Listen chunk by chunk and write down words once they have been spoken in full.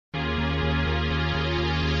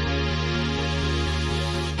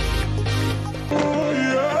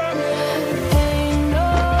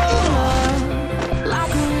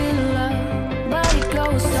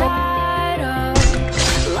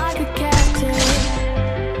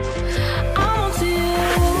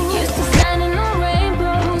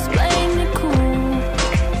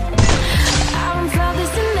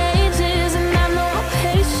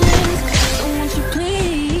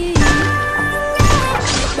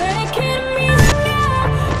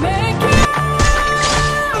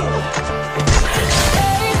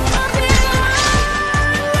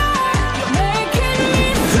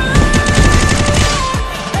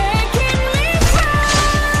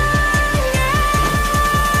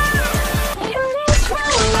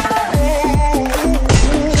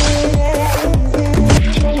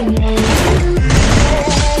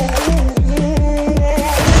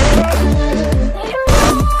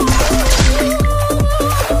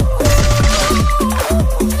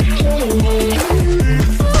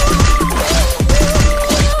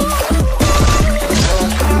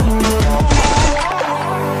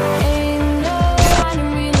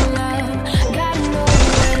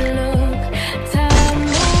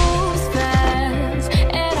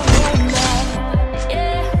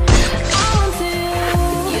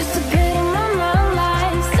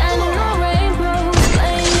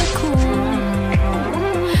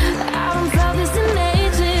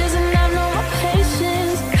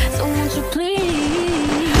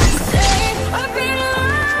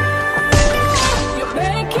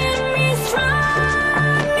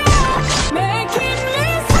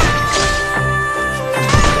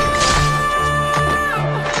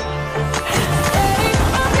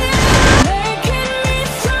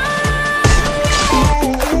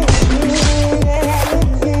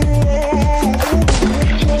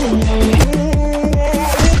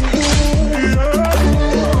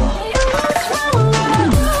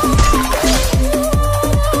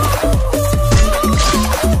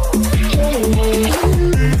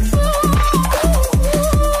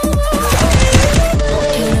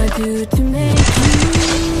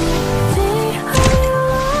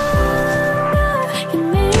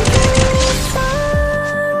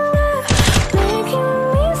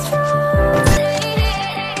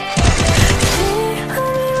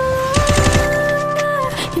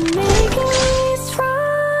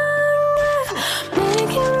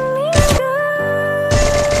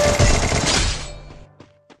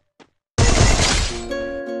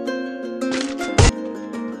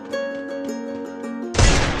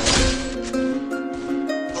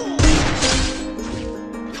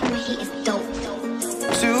is dope.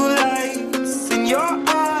 Two lights in your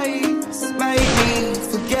eyes made me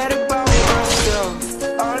forget about myself.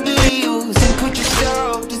 Only you can put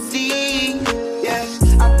yourself to sea. Yeah,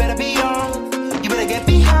 I better be on. You better get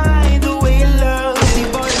behind the way you love.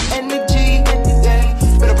 Devoid of energy. Yeah,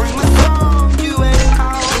 better bring my song. You ain't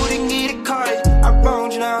out and get it caught. I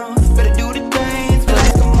wronged you now. Better do the dance, but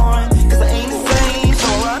like come on, 'cause I ain't the same. So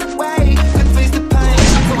I run away, could face the pain.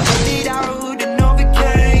 So I end it out and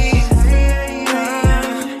overcame.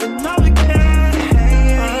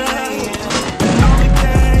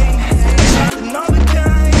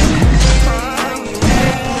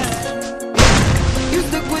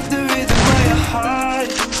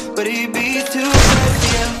 But it be too fast,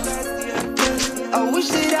 yeah. I wish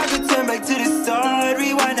that I could turn back to the start,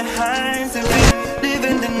 rewind the hands and live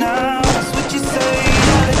in the now. That's what you say,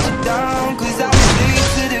 I let you down, 'cause I was late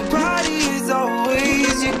to the party as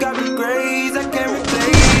always. You got me crazy, I can't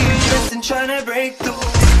replace. Just in trying to break through.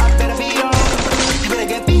 I better be on, you better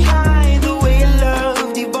get behind the way you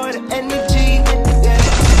love, devoid of energy. Yeah,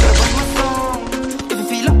 better bring my song. If you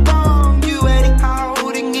feel like wrong, you let it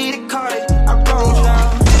out and get it caught. I wronged you now.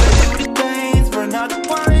 Another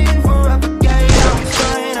one forever gay. I'm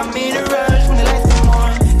trying, I'm in a rush when the lights come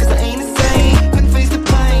on, 'cause I ain't the same, couldn't face the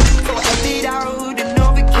pain. So I ended out and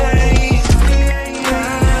overcame.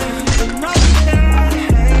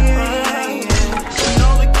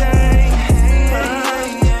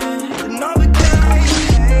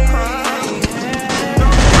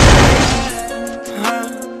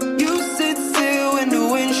 You sit still when the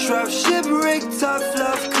wind drops, shipwrecked, tough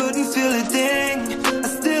love, couldn't feel a thing. I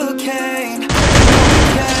still can't.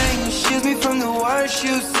 Shield me from the words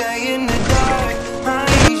you say in the dark. My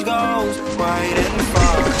age goes wide and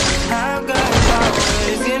far. I've got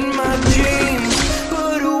powers in my dreams,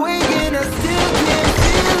 but awake and I still can't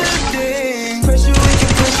feel a thing. Pressure with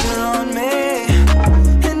your pressure on me,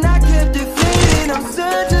 and I kept deflating. I'm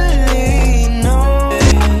certainly no,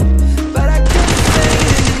 but I kept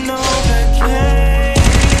saying and overcame.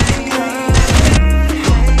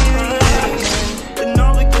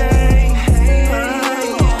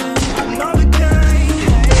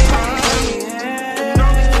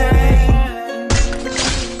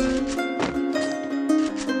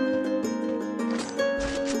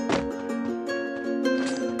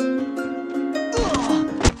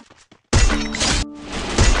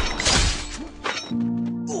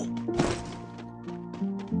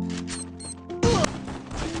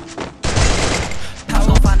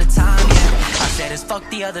 Fuck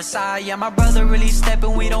the other side, yeah, my brother really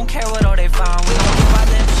stepping, we don't care what all they found. We don't keep our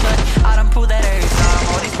lips shut, I done prove that every time.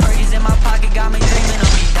 All these perkies in my pocket got me dreaming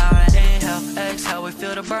of me dying. Inhale, exhale, we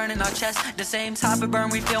feel the burn in our chest. The same type of burn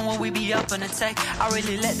we feel when we be up in the tech. I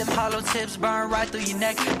really let them hollow tips burn right through your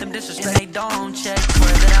neck. Them disrespect, they don't check.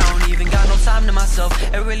 Swear that I don't even got no time to myself.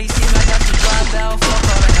 It really seems like I should drop out, fuck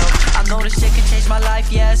all the help. I know this shit can change my life,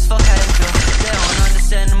 yes, fuck how it feel. They don't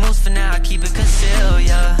understand the moves for now, I keep it concealed,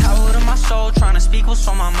 yeah. Power to my soul, trying to speak what's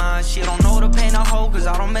on my mind. She don't know the pain I hold, 'cause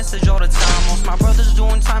I don't message all the time. Most my brothers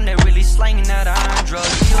doing time, they really slanging that iron. Drug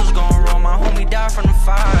deals gon' roll, my homie died from the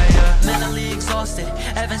fire, yeah. Mentally exhausted,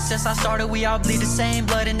 ever since I started, we all bleed the same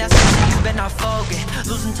blood, and that's something you better not forget.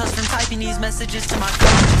 Losing touch from typing these messages to my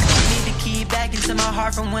conscience. Need the key back into my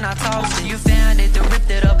heart from when I tossed it. You found it, then ripped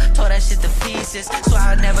it up, tore that shit to pieces. So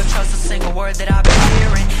I'd never trust a single word that I've been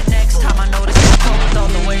hearing. Next time I notice I'm cold with all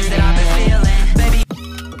the ways that I've been feeling. Baby,